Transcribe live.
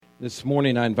This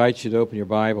morning, I invite you to open your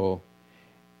Bible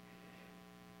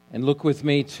and look with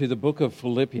me to the book of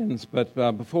Philippians. But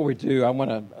before we do, I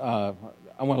want to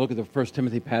look at the 1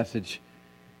 Timothy passage.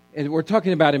 And we're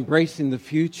talking about embracing the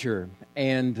future.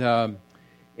 And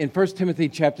in 1 Timothy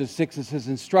chapter 6, it says,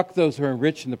 "Instruct those who are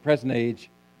rich in the present age,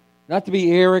 not to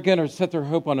be arrogant or set their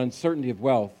hope on uncertainty of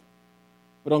wealth,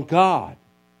 but on God,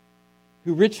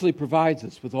 who richly provides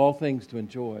us with all things to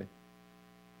enjoy.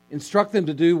 Instruct them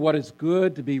to do what is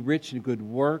good, to be rich in good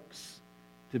works,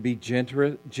 to be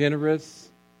generous,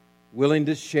 willing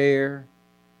to share,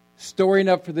 storing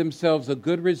up for themselves a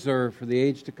good reserve for the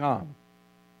age to come,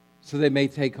 so they may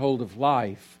take hold of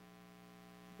life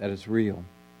that is real."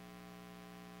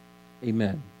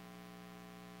 Amen.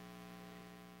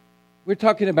 We're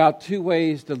talking about two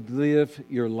ways to live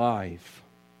your life.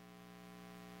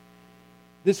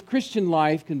 This Christian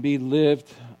life can be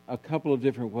lived a couple of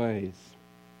different ways.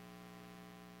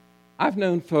 I've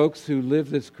known folks who live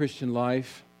this Christian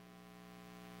life,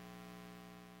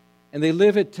 and they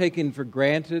live it taking for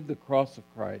granted the cross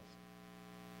of Christ.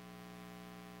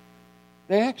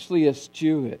 They actually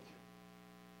eschew it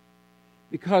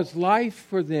because life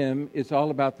for them is all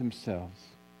about themselves,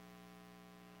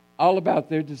 all about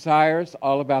their desires,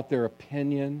 all about their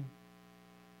opinion,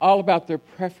 all about their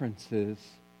preferences,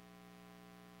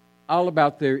 all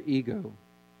about their ego.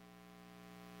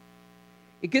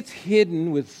 It gets hidden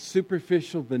with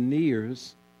superficial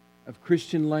veneers of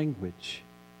Christian language.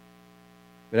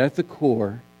 But at the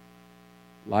core,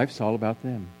 life's all about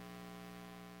them.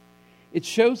 It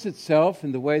shows itself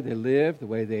in the way they live, the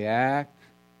way they act,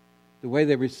 the way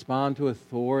they respond to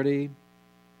authority,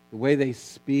 the way they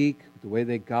speak, the way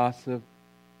they gossip,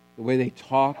 the way they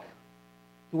talk,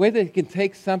 the way they can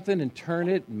take something and turn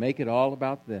it and make it all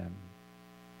about them.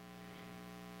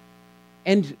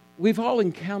 And we've all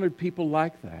encountered people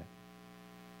like that.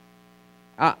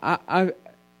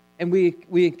 And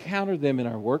we encounter them in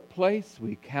our workplace. We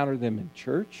encounter them in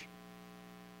church.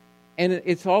 And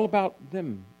it's all about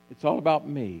them. It's all about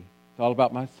me. It's all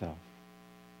about myself.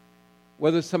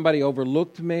 Whether somebody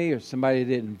overlooked me or somebody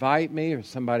didn't invite me or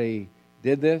somebody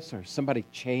did this or somebody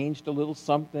changed a little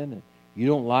something and you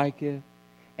don't like it.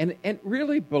 And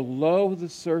really below the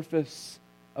surface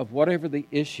of whatever the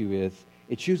issue is,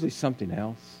 it's usually something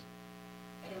else.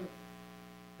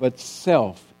 But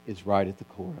self is right at the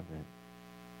core of it.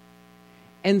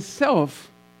 And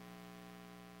self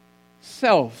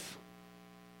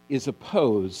is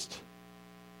opposed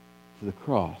to the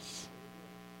cross.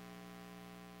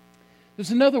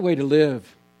 There's another way to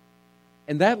live.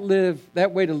 And that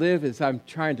way to live is I'm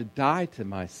trying to die to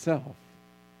myself.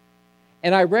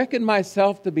 And I reckon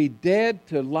myself to be dead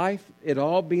to life, it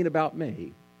all being about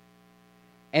me.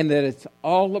 And that it's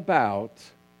all about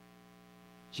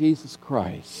Jesus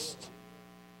Christ.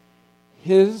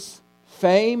 His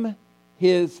fame,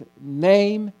 His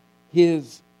name,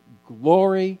 His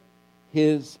glory,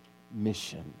 His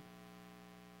mission.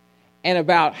 And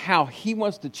about how He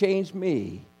wants to change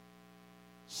me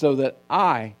so that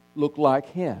I look like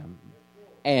Him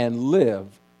and live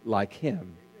like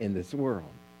Him in this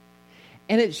world.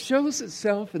 And it shows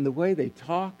itself in the way they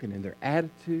talk and in their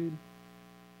attitude.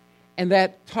 And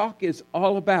that talk is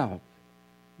all about,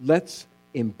 let's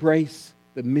embrace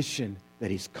the mission that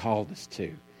He's called us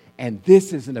to. And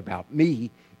this isn't about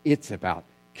me, it's about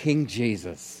King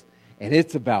Jesus. And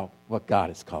it's about what God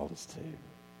has called us to.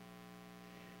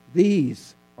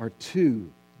 These are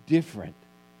two different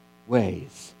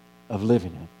ways of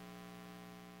living it.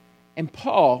 And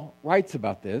Paul writes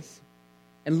about this.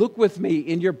 And look with me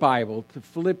in your Bible to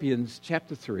Philippians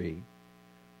chapter 3,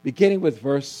 beginning with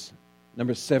verse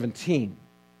number 17.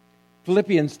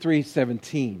 Philippians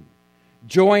 3:17.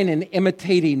 "Join in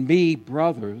imitating me,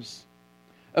 brothers.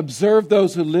 Observe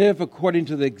those who live according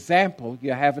to the example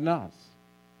you have in us.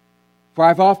 For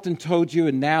I've often told you,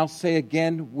 and now say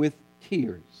again with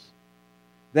tears,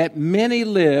 that many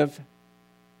live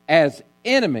as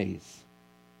enemies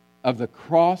of the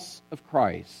cross of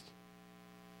Christ.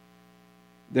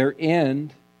 Their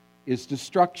end is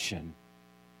destruction.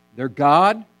 Their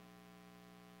God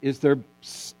is their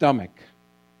stomach,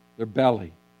 their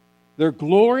belly. Their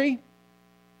glory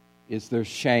is their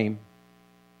shame.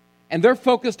 And they're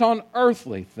focused on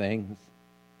earthly things.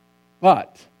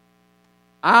 But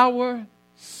our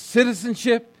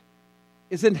citizenship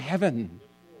is in heaven,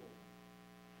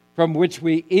 from which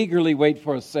we eagerly wait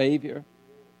for a Savior,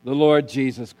 the Lord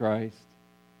Jesus Christ.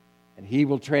 And He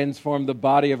will transform the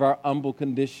body of our humble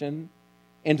condition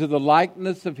into the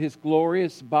likeness of His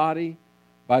glorious body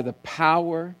by the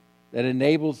power that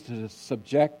enables to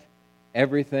subject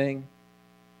everything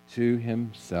to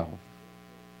Himself."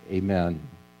 Amen.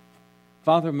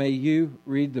 Father, may you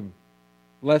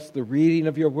bless the reading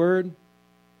of your word.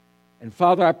 And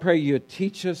Father, I pray you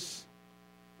teach us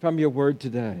from your word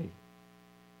today.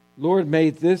 Lord, may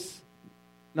this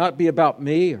not be about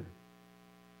me or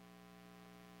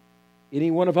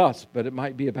any one of us, but it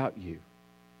might be about you.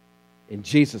 In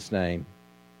Jesus' name,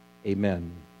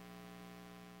 amen.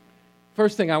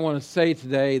 First thing I want to say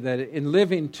today, that in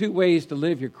living two ways to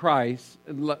live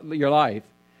your life,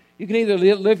 you can either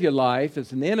live your life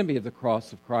as an enemy of the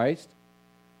cross of Christ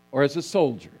or as a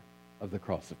soldier of the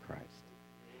cross of Christ.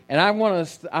 And I want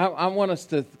us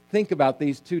to think about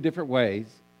these two different ways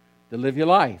to live your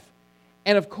life.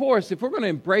 And of course, if we're going to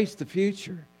embrace the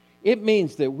future, it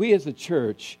means that we as a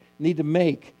church need to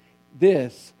make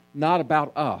this not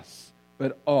about us,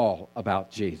 but all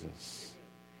about Jesus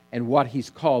and what he's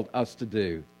called us to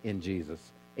do in Jesus.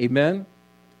 Amen?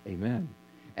 Amen.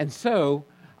 And so,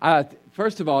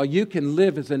 first of all, you can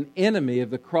live as an enemy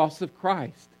of the cross of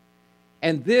Christ.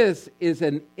 And this is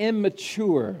an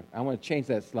immature, I want to change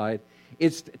that slide,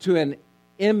 it's to an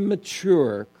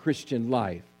immature Christian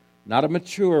life. Not a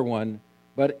mature one,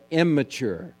 but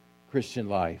immature Christian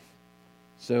life.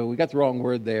 So we got the wrong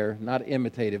word there, not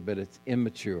imitative, but it's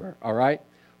immature, all right?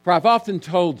 For I've often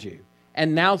told you,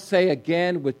 and now say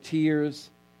again with tears,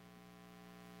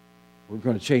 we're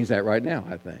going to change that right now,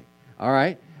 I think, all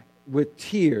right? With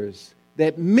tears,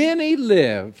 that many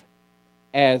live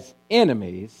as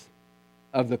enemies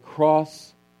of the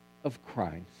cross of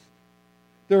Christ.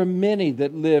 There are many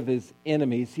that live as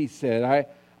enemies, he said.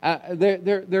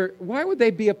 Why would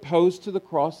they be opposed to the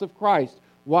cross of Christ?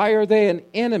 Why are they an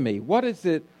enemy? What is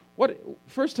it?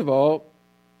 First of all,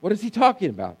 what is he talking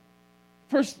about?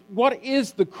 First, what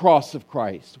is the cross of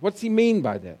Christ? What's he mean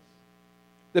by this?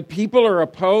 The people are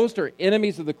opposed or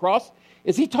enemies of the cross?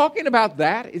 Is he talking about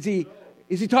that? Is he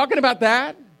talking about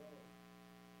that?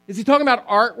 Is he talking about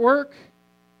artwork?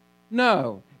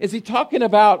 No. Is he talking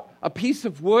about a piece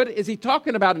of wood? Is he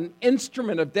talking about an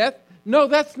instrument of death? No,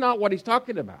 that's not what he's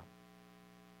talking about.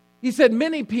 He said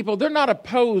many people, they're not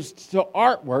opposed to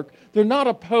artwork. They're not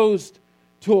opposed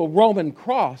to a Roman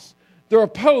cross. They're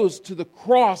opposed to the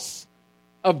cross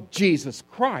of Jesus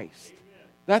Christ.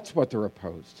 That's what they're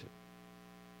opposed to.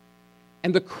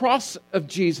 And the cross of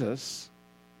Jesus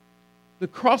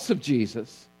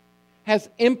has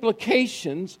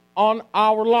implications on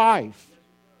our life.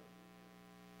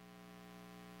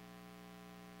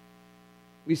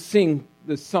 We sing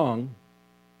this song,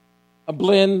 a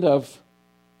blend of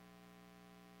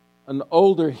an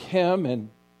older hymn and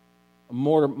a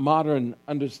more modern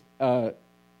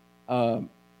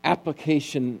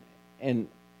application and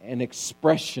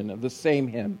expression of the same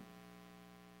hymn.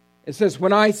 It says,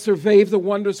 when I survey the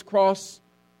wondrous cross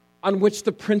on which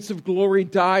the Prince of Glory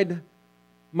died,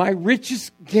 my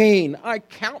richest gain I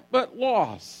count but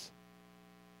loss,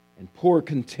 and pour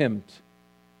contempt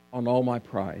on all my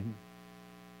pride.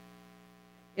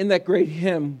 In that great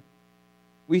hymn,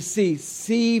 we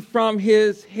see from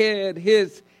his head,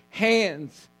 his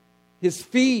hands, his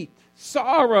feet,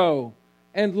 sorrow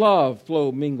and love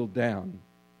flow mingled down.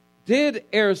 Did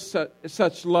e'er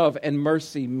such love and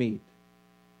mercy meet,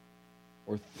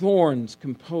 or thorns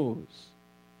compose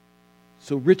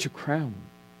so rich a crown?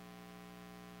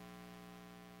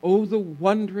 Oh, the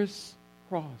wondrous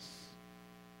cross!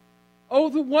 Oh,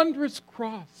 the wondrous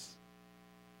cross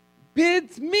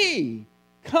bids me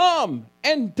come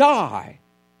and die,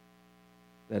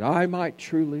 that I might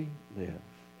truly live.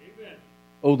 Amen.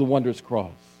 Oh, the wondrous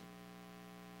cross.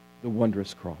 The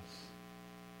wondrous cross.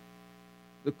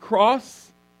 The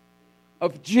cross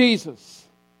of Jesus,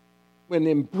 when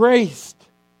embraced,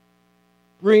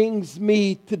 brings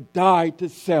me to die to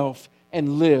self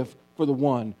and live for the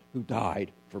one who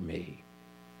died for me.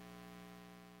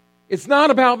 It's not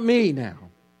about me now.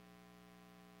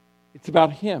 It's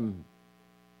about him,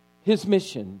 his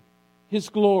mission, his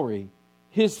glory,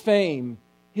 his fame,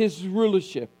 his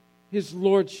rulership, his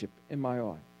lordship in my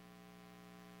life.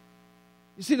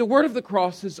 You see, the word of the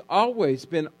cross has always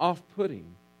been off-putting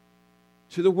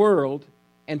to the world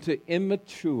and to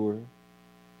immature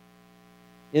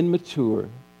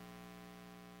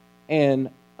and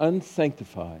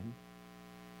unsanctified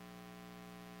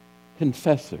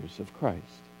confessors of Christ.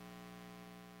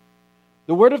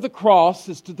 The word of the cross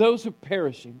is to those who are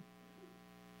perishing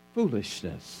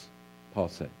foolishness, Paul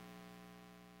said.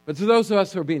 But to those of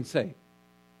us who are being saved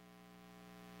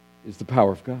is the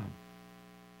power of God.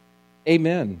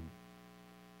 Amen.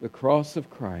 The cross of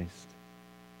Christ.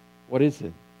 What is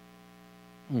it?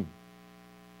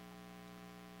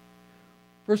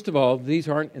 First of all, these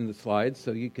aren't in the slides,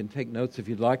 so you can take notes if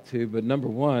you'd like to. But number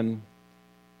one,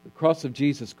 The cross of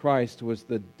Jesus Christ was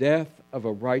the death of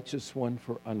a righteous one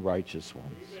for unrighteous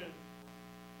ones. Amen.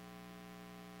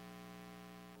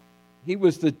 He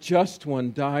was the just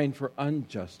one dying for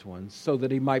unjust ones so that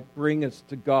he might bring us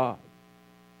to God.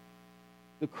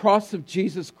 The cross of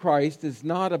Jesus Christ is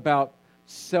not about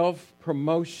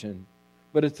self-promotion,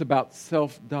 but it's about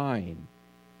self-dying.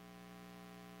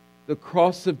 The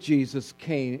cross of Jesus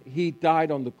came. He died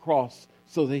on the cross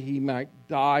so that he might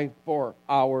die for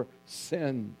our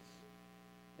sins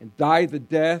and die the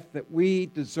death that we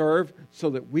deserve so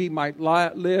that we might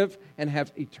live and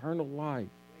have eternal life.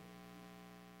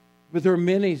 But there are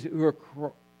many who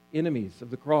are enemies of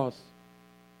the cross.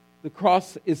 The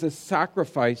cross is a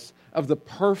sacrifice of the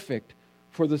perfect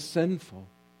for the sinful.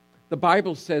 The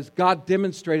Bible says God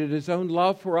demonstrated his own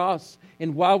love for us,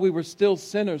 and while we were still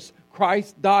sinners,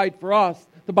 Christ died for us.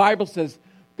 The Bible says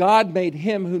God made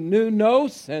him who knew no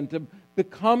sin to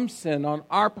become sin on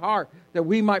our part, that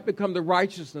we might become the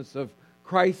righteousness of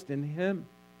Christ in him.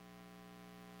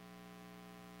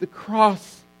 The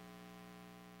cross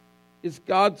is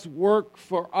God's work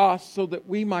for us so that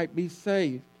we might be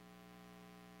saved.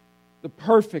 The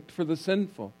perfect for the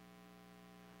sinful.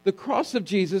 The cross of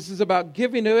Jesus is about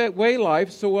giving away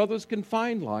life so others can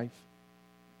find life.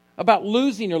 About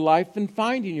losing your life and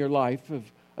finding your life.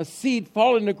 Of a seed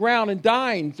falling in the ground and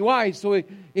dying. Why? So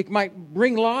it might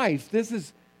bring life. This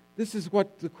is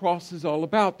what the cross is all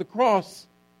about. The cross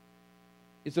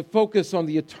is a focus on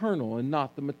the eternal and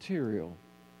not the material,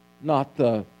 not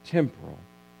the temporal.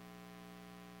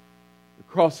 The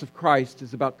cross of Christ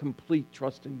is about complete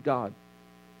trust in God.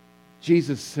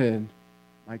 Jesus said,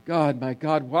 my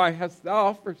God, why hast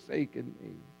thou forsaken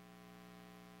me?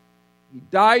 He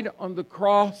died on the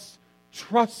cross,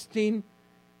 trusting.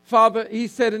 Father, he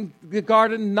said in the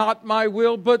garden, not my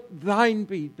will, but thine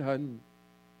be done.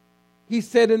 He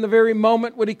said in the very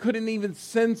moment when he couldn't even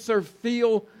sense or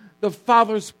feel the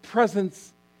Father's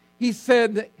presence, he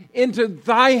said, into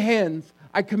thy hands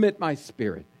I commit my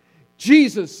spirit.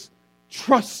 Jesus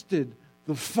trusted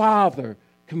the Father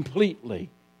completely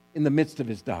in the midst of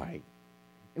his dying.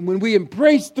 And when we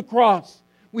embrace the cross,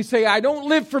 we say, I don't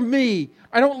live for me.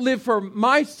 I don't live for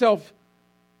myself,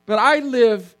 but I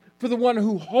live for the one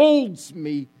who holds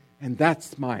me, and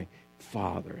that's my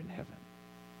Father in heaven.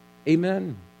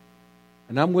 Amen.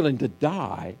 And I'm willing to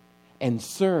die and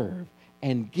serve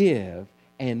and give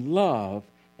and love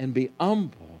and be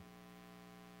humble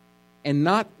and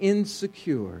not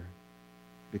insecure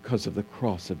because of the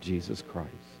cross of Jesus Christ.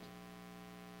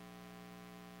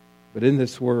 But in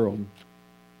this world,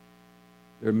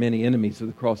 there are many enemies of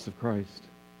the cross of Christ.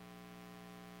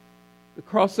 The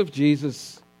cross of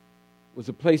Jesus was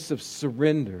a place of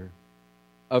surrender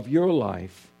of your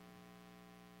life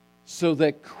so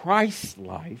that Christ's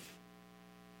life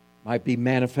might be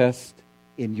manifest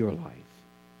in your life.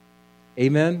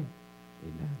 Amen?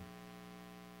 Amen.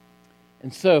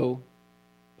 And so,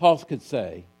 Paul could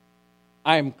say,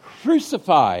 I am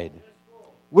crucified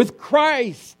with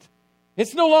Christ.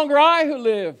 It's no longer I who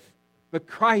live, but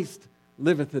Christ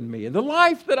liveth in me. And the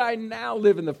life that I now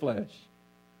live in the flesh,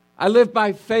 I live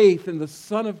by faith in the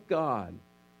Son of God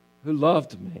who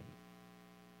loved me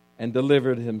and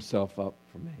delivered himself up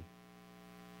for me.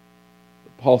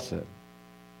 But Paul said,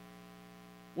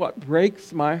 what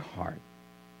breaks my heart,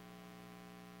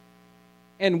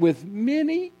 and with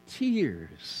many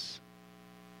tears,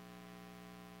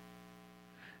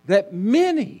 that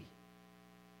many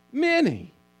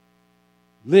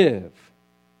live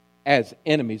as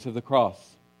enemies of the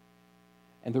cross.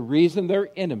 And the reason they're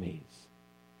enemies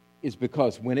is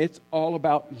because when it's all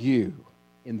about you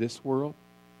in this world,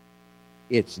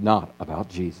 it's not about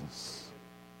Jesus.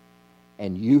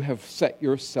 And you have set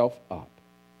yourself up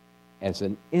as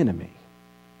an enemy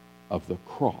of the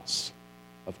cross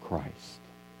of Christ.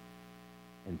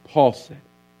 And Paul said,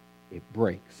 it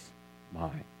breaks my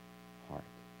heart.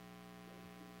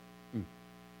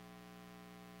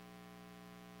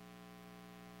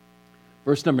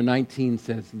 Verse number 19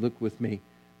 says, look with me.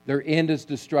 Their end is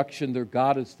destruction. Their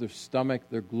God is their stomach.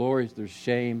 Their glory is their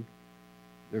shame.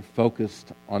 They're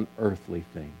focused on earthly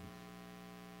things.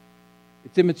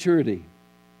 It's immaturity.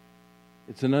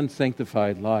 It's an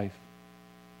unsanctified life.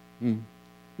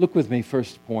 Look with me,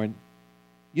 first point.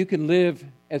 You can live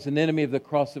as an enemy of the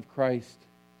cross of Christ,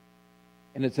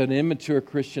 and it's an immature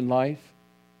Christian life,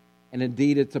 and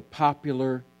indeed it's a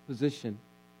popular position.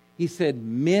 He said,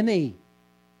 many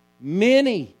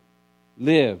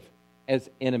live as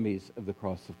enemies of the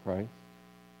cross of Christ.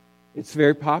 It's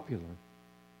very popular.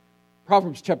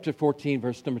 Proverbs chapter 14,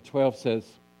 verse number 12 says,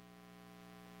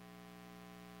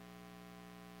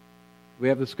 we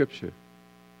have the scripture.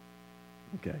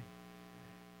 Okay.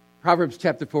 Proverbs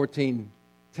chapter 14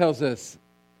 tells us,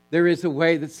 there is a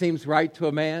way that seems right to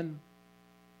a man,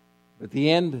 but the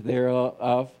end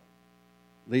thereof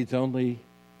leads only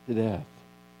to death.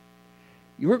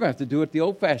 You were going to have to do it the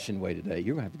old-fashioned way today.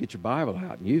 You're going to have to get your Bible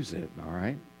out and use it, all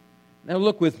right? Now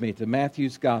look with me to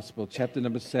Matthew's Gospel, chapter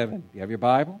number 7. Do you have your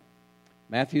Bible?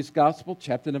 Matthew's Gospel,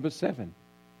 chapter number 7.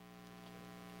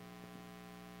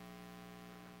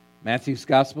 Matthew's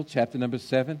Gospel, chapter number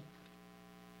 7.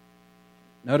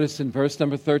 Notice in verse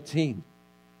number 13.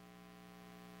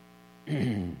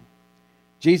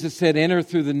 Jesus said, enter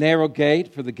through the narrow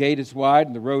gate, for the gate is wide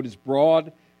and the road is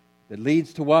broad that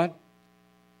leads to what?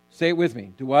 Say it with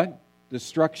me. To what?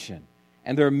 Destruction.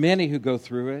 And there are many who go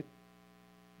through it.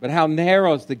 But how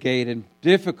narrow is the gate and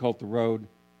difficult the road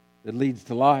that leads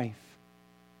to life,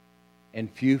 and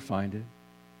few find it.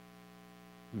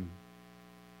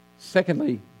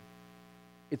 Secondly,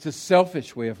 it's a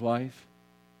selfish way of life.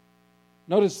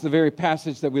 Notice the very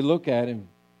passage that we look at, and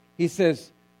he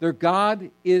says, their God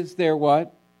is their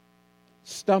what?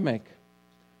 Stomach.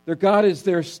 Their God is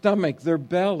their stomach, their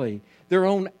belly, their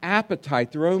own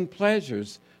appetite, their own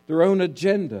pleasures, their own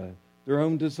agenda, their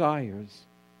own desires.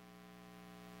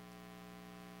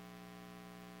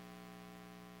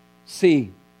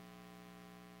 See,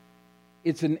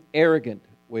 it's an arrogant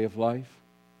way of life.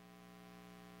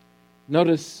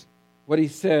 Notice what he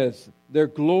says. Their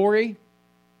glory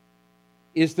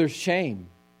is their shame.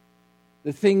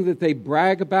 The thing that they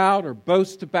brag about or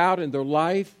boast about in their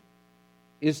life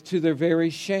is to their very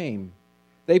shame.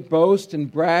 They boast and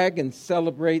brag and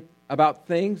celebrate about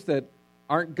things that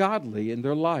aren't godly in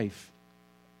their life.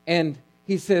 And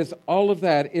he says all of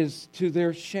that is to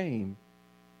their shame.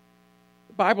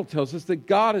 The Bible tells us that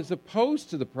God is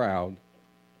opposed to the proud,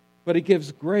 but he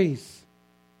gives grace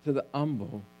to the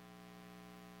humble.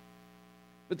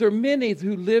 But there are many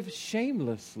who live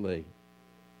shamelessly.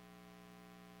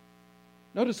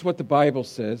 Notice what the Bible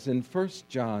says in 1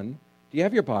 John. Do you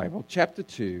have your Bible? Chapter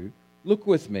 2. Look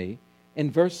with me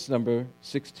in verse number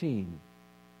 16.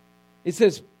 It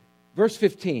says, verse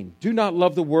 15, do not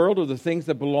love the world or the things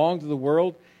that belong to the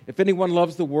world. If anyone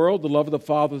loves the world, the love of the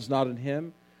Father is not in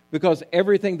him. Because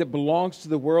everything that belongs to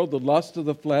the world, the lust of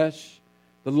the flesh,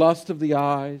 the lust of the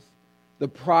eyes, the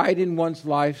pride in one's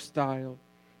lifestyle,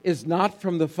 is not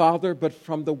from the Father, but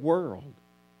from the world.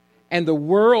 And the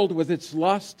world with its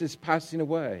lust is passing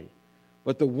away.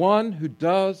 But the one who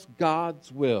does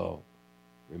God's will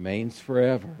remains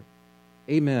forever.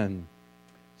 Amen.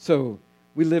 So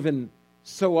we live in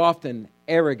so often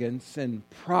arrogance and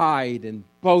pride and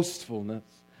boastfulness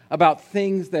about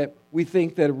things that we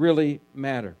think that really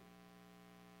matter.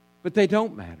 But they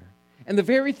don't matter. And the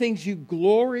very things you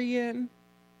glory in,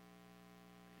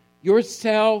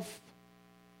 yourself,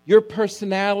 your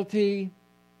personality,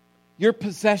 your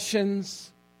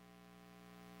possessions,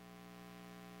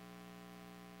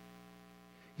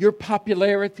 your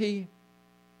popularity,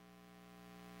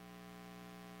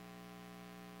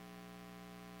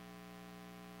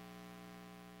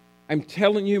 I'm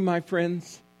telling you, my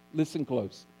friends, listen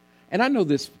close. And I know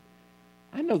this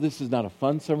is not a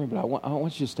fun sermon, but I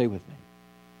want you to stay with me.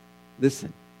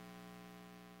 Listen,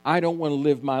 I don't want to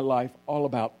live my life all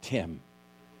about Tim.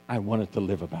 I want it to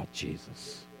live about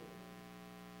Jesus.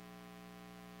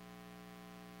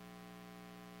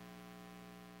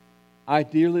 I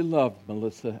dearly love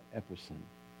Melissa Epperson.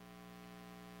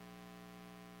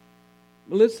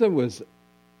 Melissa was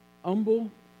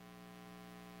humble.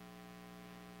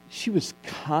 She was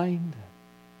kind.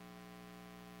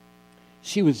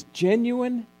 She was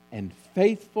genuine and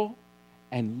faithful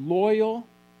and loyal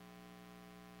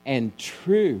and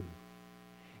true.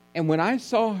 And when I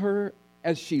saw her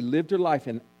as she lived her life,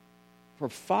 and for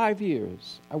 5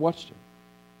 years I watched her,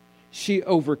 she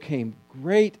overcame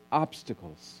great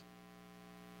obstacles.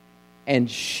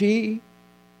 And she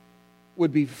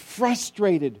would be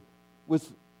frustrated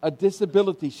with a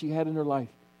disability she had in her life.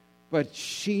 But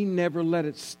she never let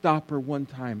it stop her one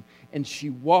time. And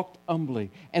she walked humbly.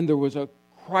 And there was a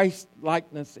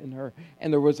Christ-likeness in her.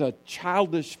 And there was a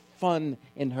childish fun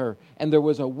in her. And there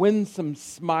was a winsome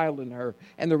smile in her.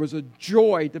 And there was a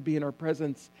joy to be in her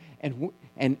presence.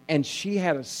 And she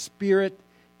had a spirit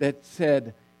that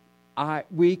said,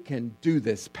 we can do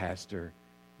this, Pastor.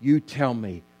 You tell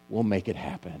me, we'll make it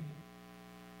happen.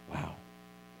 Wow.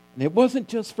 And it wasn't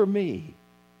just for me.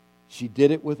 She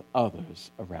did it with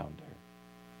others around her.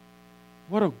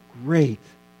 What a great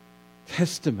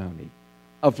testimony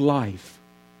of life.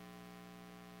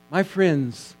 My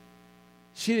friends,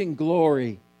 she didn't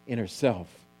glory in herself.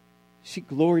 She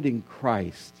gloried in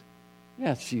Christ.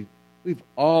 Yes, we've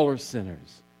all are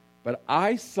sinners. But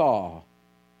I saw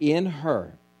in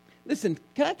her Listen,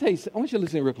 can I tell you something? I want you to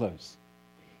listen real close.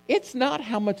 It's not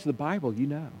how much of the Bible you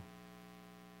know.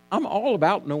 I'm all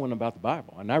about knowing about the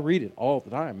Bible, and I read it all the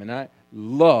time, and I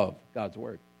love God's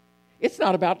Word. It's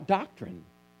not about doctrine,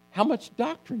 how much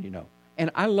doctrine you know.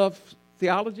 And I love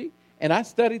theology, and I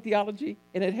study theology,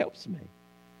 and it helps me.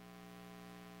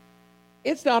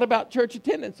 It's not about church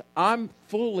attendance. I'm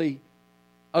fully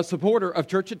a supporter of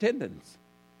church attendance.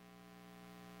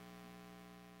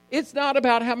 It's not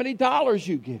about how many dollars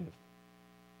you give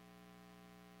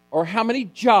or how many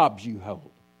jobs you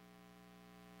hold.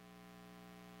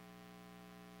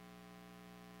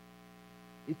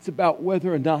 It's about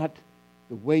whether or not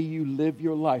the way you live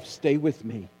your life, stay with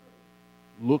me,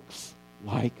 looks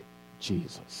like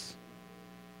Jesus.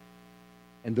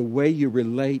 And the way you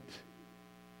relate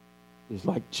is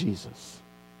like Jesus.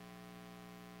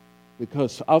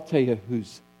 Because I'll tell you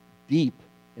who's deep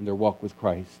in their walk with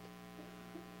Christ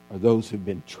are those who've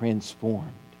been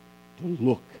transformed to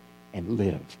look and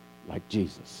live like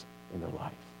Jesus in their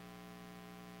life.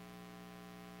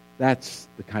 That's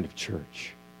the kind of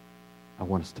church I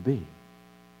want us to be.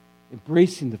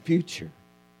 Embracing the future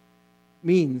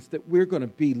means that we're going to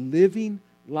be living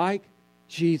like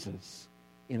Jesus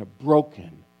in a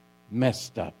broken,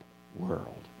 messed up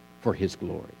world for His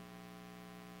glory.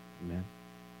 Amen.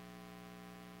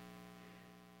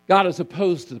 God is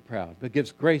opposed to the proud, but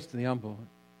gives grace to the humble.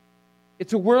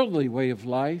 It's a worldly way of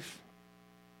life.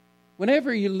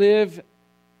 Whenever you live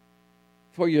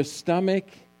for your stomach,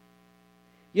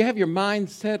 you have your mind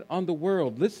set on the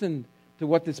world. Listen to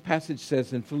what this passage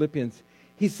says in Philippians.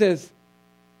 He says,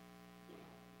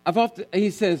 there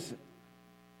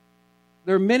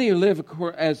are many who live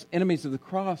as enemies of the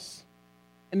cross.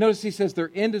 And notice he says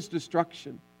their end is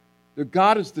destruction. Their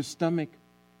God is their stomach.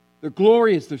 Their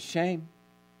glory is their shame.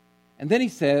 And then he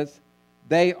says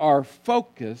they are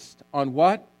focused on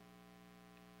what?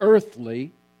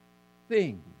 Earthly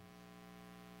things.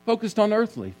 Focused on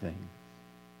earthly things.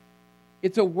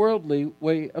 It's a worldly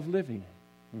way of living.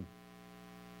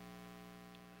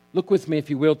 Look with me, if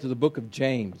you will, to the book of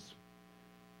James.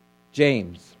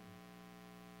 James.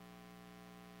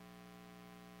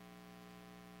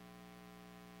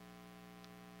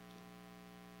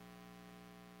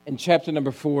 In chapter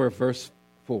number 4, verse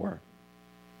 4.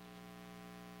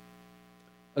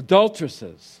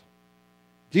 Adulteresses,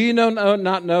 do you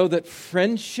not know that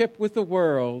friendship with the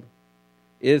world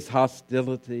is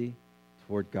hostility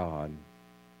toward God?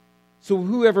 So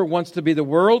whoever wants to be the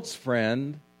world's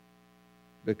friend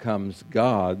becomes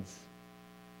God's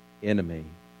enemy.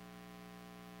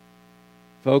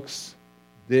 Folks,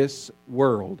 this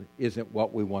world isn't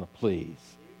what we want to please.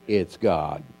 It's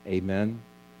God. Amen?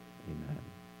 Amen.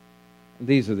 And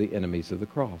these are the enemies of the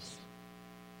cross.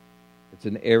 It's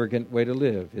an arrogant way to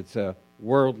live. It's a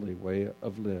worldly way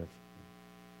of live.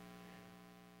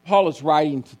 Paul is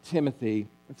writing to Timothy.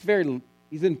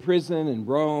 He's in prison in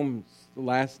Rome. It's the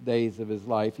last days of his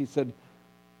life. He said,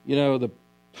 the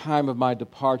time of my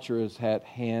departure is at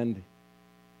hand.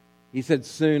 He said,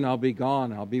 soon I'll be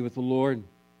gone. I'll be with the Lord.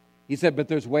 He said, but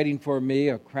there's waiting for me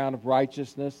a crown of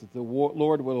righteousness that the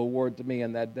Lord will award to me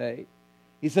in that day.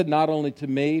 He said, not only to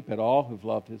me, but all who've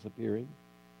loved His appearing.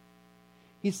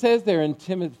 He says there in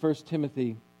 1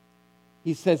 Timothy,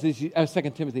 he says, 2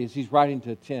 Timothy, as he's writing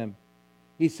to Tim,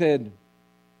 he said,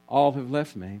 all have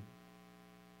left me.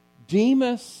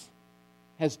 Demas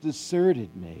has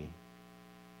deserted me.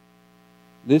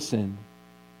 Listen,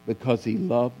 because he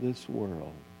loved this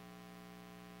world.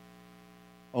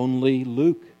 Only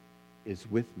Luke is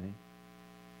with me.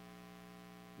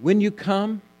 When you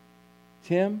come,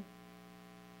 Tim,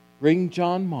 bring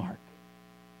John Mark,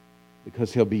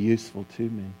 because he'll be useful to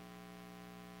me.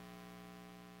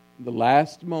 In the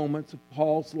last moments of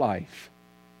Paul's life,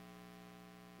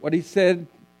 what he said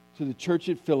to the church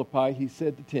at Philippi, he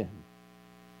said to Tim,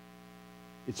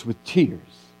 it's with tears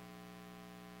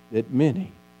that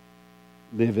many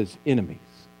live as enemies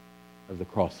of the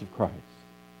cross of Christ.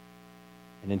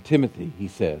 And in Timothy, he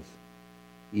says,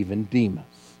 even Demas,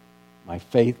 my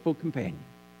faithful companion,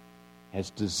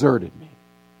 has deserted me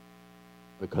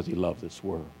because he loved this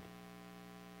world.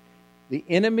 The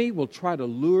enemy will try to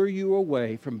lure you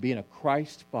away from being a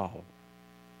Christ follower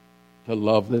to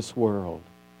love this world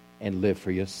and live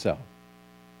for yourself.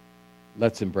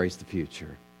 Let's embrace the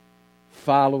future.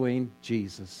 Following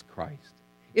Jesus Christ.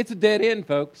 It's a dead end,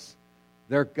 folks.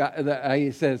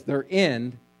 He says their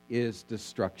end is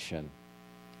destruction.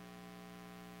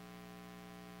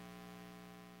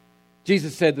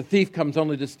 Jesus said, the thief comes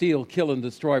only to steal, kill, and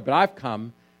destroy, but I've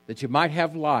come that you might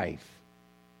have life,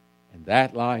 and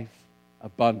that life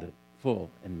abundant,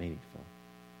 full, and meaningful.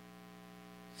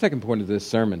 Second point of this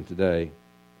sermon today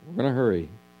We're going to hurry.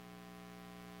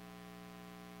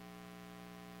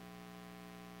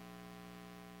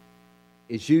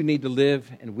 Is you need to live,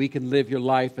 and we can live your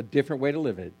life a different way to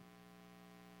live it.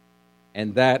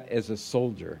 And that as a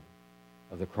soldier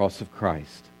of the cross of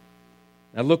Christ.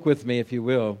 Now look with me, if you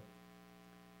will.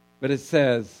 But it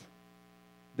says,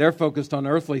 they're focused on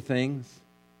earthly things,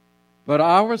 but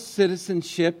our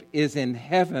citizenship is in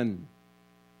heaven,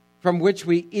 from which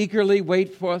we eagerly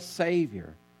wait for a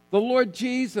Savior, the Lord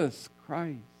Jesus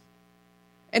Christ.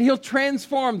 And He'll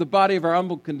transform the body of our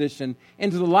humble condition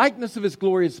into the likeness of His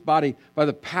glorious body by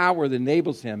the power that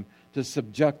enables Him to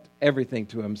subject everything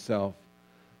to Himself.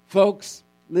 Folks,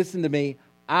 listen to me.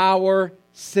 Our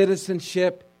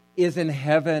citizenship is in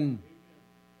heaven.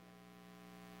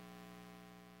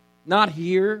 Not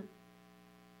here.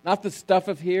 Not the stuff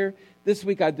of here. This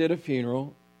week I did a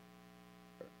funeral,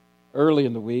 early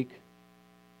in the week,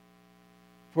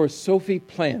 for Sophie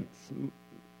Plants.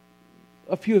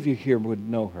 A few of you here would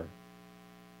know her.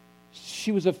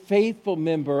 She was a faithful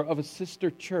member of a sister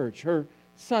church. Her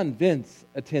son, Vince,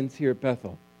 attends here at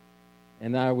Bethel.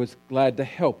 And I was glad to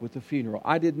help with the funeral.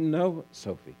 I didn't know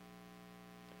Sophie.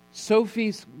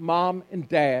 Sophie's mom and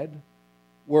dad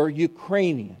were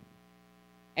Ukrainian.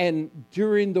 And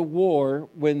during the war,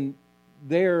 when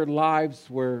their lives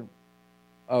were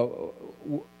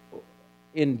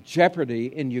in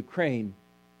jeopardy in Ukraine,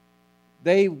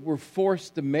 they were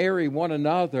forced to marry one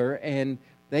another, and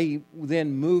they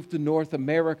then moved to North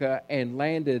America and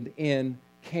landed in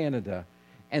Canada.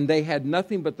 And they had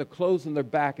nothing but the clothes on their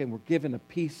back and were given a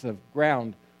piece of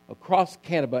ground across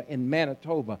Canada in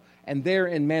Manitoba. And there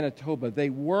in Manitoba, they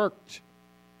worked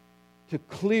to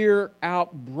clear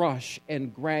out brush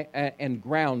and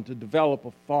ground to develop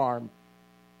a farm.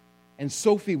 And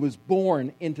Sophie was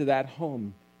born into that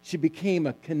home. She became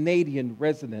a Canadian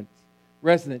resident.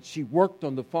 She worked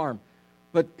on the farm.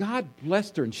 But God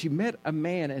blessed her, and she met a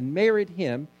man and married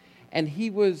him, and he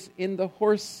was in the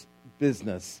horse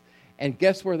business. And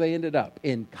guess where they ended up?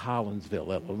 In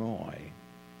Collinsville, Illinois.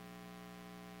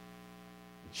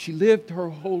 She lived her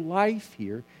whole life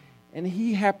here, and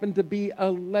he happened to be a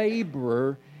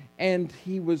laborer, and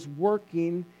he was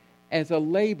working as a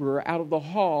laborer out of the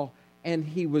hall, and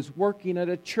he was working at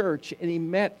a church, and he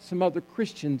met some other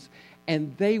Christians,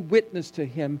 and they witnessed to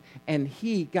him, and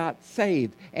he got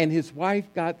saved, and his wife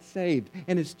got saved,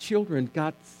 and his children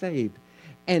got saved.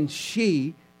 And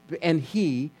she and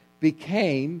he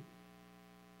became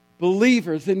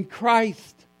believers in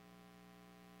Christ.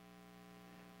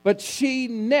 But she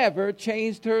never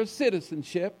changed her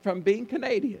citizenship from being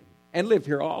Canadian and lived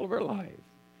here all of her life.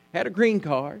 Had a green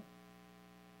card.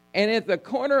 And at the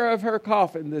corner of her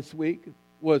coffin this week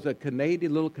was a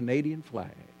little Canadian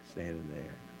flag standing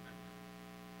there.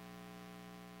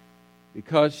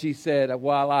 Because she said,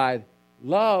 while I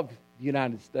love the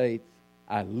United States,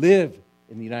 I live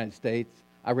in the United States,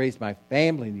 I raised my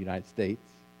family in the United States,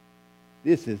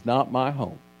 this is not my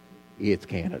home. It's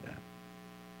Canada.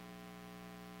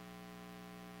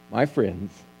 My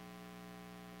friends,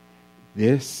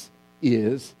 this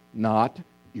is not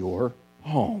your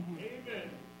home. Amen.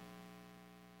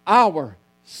 Our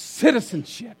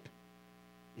citizenship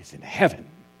is in heaven,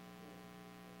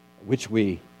 which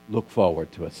we look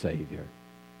forward to a Savior.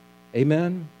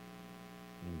 Amen?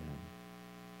 Amen.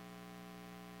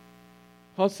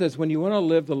 Paul says, when you want to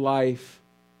live the life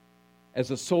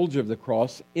as a soldier of the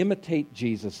cross, imitate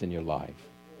Jesus in your life.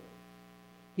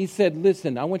 He said,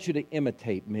 listen, I want you to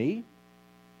imitate me.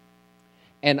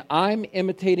 And I'm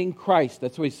imitating Christ.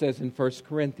 That's what he says in 1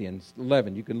 Corinthians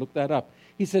 11. You can look that up.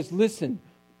 He says, listen,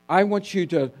 I want you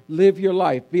to live your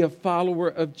life, be a follower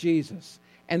of Jesus.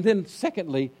 And then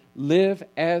secondly, live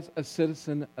as a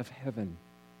citizen of heaven.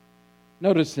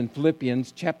 Notice in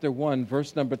Philippians chapter 1,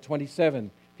 verse number 27.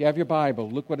 If you have your Bible,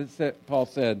 look what it said, Paul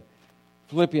said.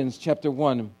 Philippians chapter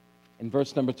 1 and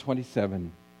verse number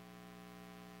 27.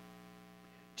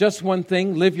 Just one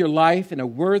thing, live your life in a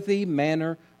worthy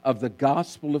manner of the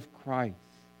gospel of Christ.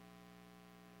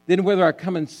 Then whether I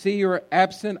come and see you or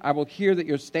absent, I will hear that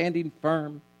you're standing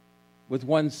firm with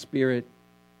one spirit,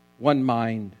 one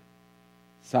mind,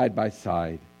 side by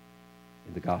side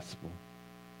in the gospel.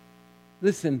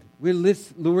 Listen, we're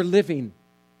living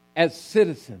as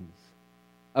citizens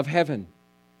of heaven,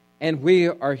 and we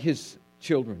are His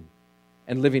children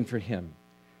and living for Him.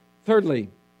 Thirdly,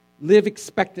 live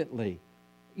expectantly.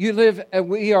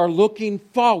 We are looking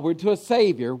forward to a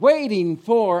Savior, waiting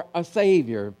for a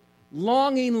Savior,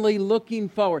 longingly looking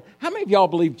forward. How many of y'all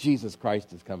believe Jesus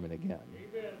Christ is coming again?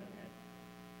 Amen.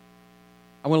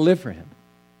 I want to live for Him.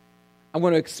 I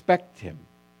want to expect Him.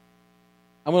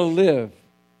 I want to live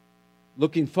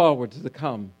looking forward to the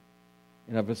come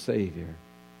and of a Savior.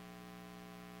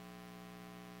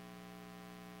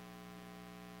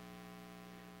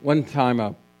 One time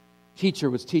a teacher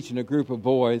was teaching a group of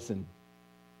boys, and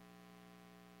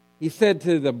he said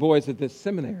to the boys at this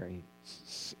seminary,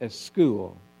 a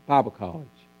school, Bible college,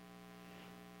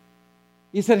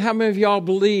 he said, how many of y'all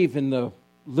believe in the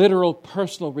literal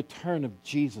personal return of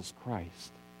Jesus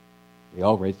Christ? They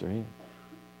all raised their hands.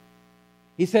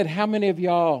 He said, how many of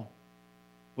y'all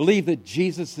believe that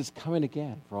Jesus is coming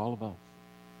again for all of us?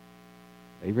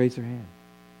 They raised their hand.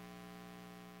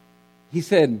 He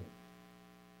said,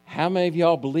 how many of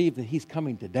y'all believe that he's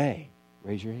coming today?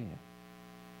 Raise your hand.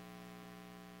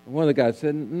 And one of the guys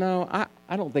said, no,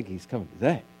 I don't think he's coming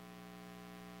today.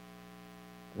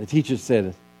 And the teacher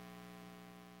said,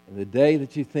 in the day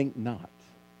that you think not,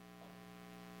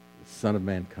 the Son of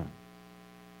Man comes.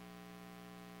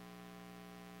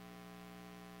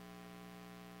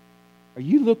 Are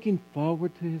you looking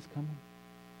forward to his coming?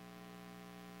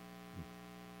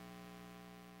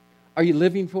 Are you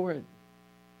living for it?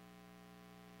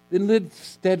 Then live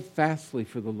steadfastly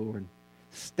for the Lord,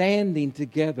 standing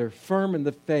together, firm in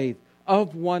the faith,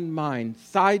 of one mind,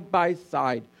 side by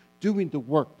side, doing the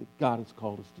work that God has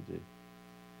called us to do.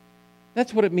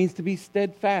 That's what it means to be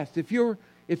steadfast. If you're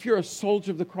a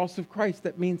soldier of the cross of Christ,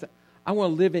 that means I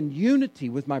want to live in unity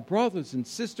with my brothers and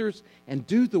sisters and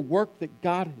do the work that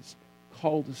God has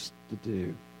called us to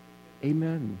do.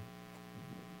 Amen.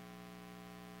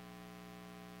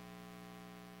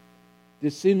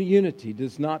 Disunity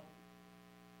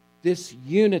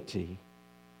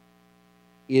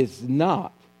is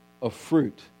not a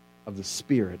fruit of the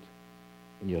Spirit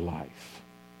in your life.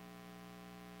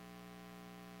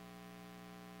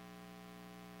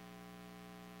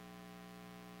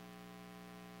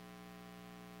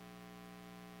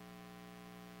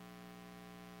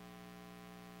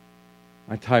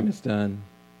 My time is done.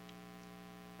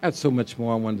 I have so much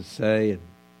more I wanted to say, and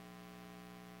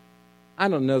I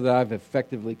don't know that I've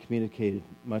effectively communicated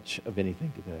much of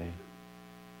anything today.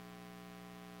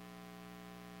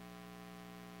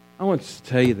 I want to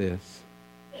tell you this.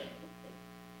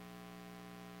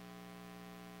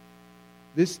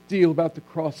 This deal about the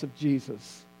cross of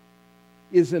Jesus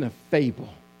isn't a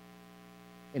fable,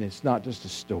 and it's not just a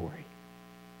story.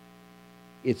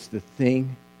 It's the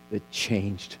thing that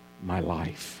changed my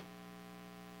life.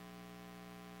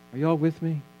 Are y'all with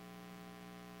me?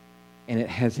 And it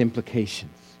has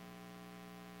implications.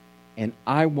 And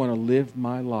I want to live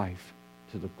my life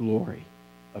to the glory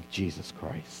of Jesus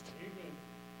Christ. Amen.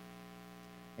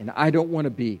 And I don't want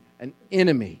to be an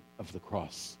enemy of the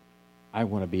cross. I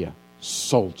want to be a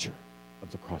soldier of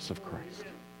the cross of Christ.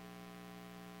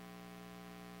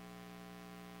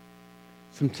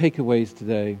 Some takeaways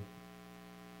today.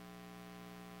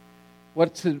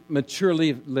 What's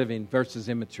maturely living versus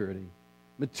immaturity?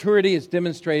 Maturity is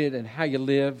demonstrated in how you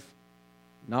live,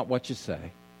 not what you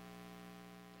say.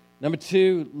 Number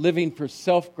 2, living for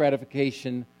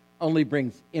self-gratification only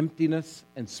brings emptiness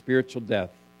and spiritual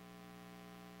death.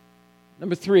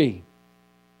 Number 3,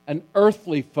 an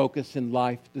earthly focus in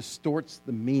life distorts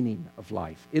the meaning of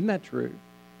life. Isn't that true?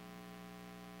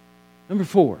 Number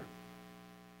 4,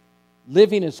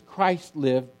 living as Christ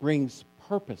lived brings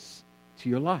purpose to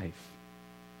your life.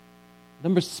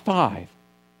 Number 5,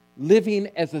 living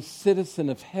as a citizen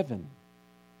of heaven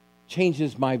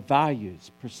changes my values,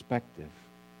 perspective.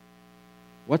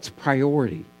 What's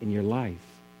priority in your life?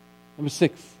 Number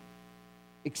 6,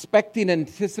 expecting and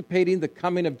anticipating the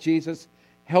coming of Jesus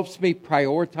helps me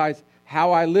prioritize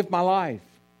how I live my life.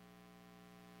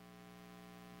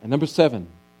 And number 7,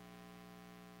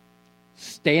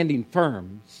 standing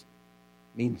firm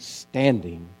means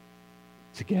standing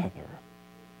together.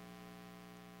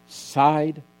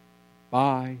 Side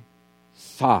by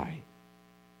side,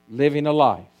 living a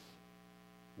life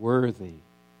worthy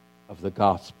of the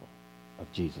gospel of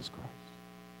Jesus Christ.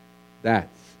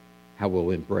 That's how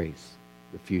we'll embrace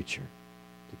the future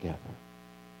together.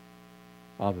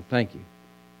 Father, thank you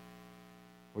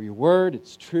for your word.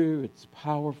 It's true, it's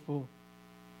powerful.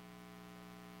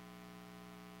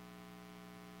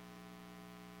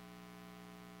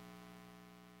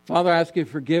 Father, I ask you to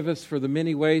forgive us for the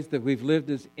many ways that we've lived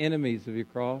as enemies of your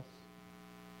cross.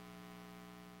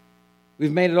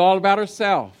 We've made it all about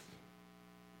ourselves,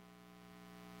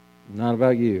 not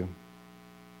about you.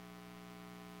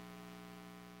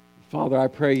 Father, I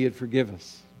pray you'd forgive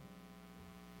us.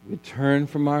 We'd turn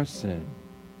from our sin.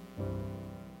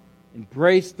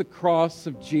 Embrace the cross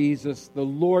of Jesus, the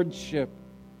lordship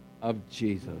of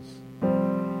Jesus.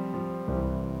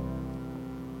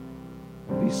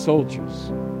 Be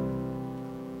soldiers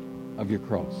of your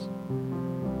cross.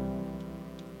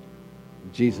 In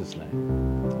In Jesus' name,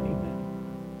 amen.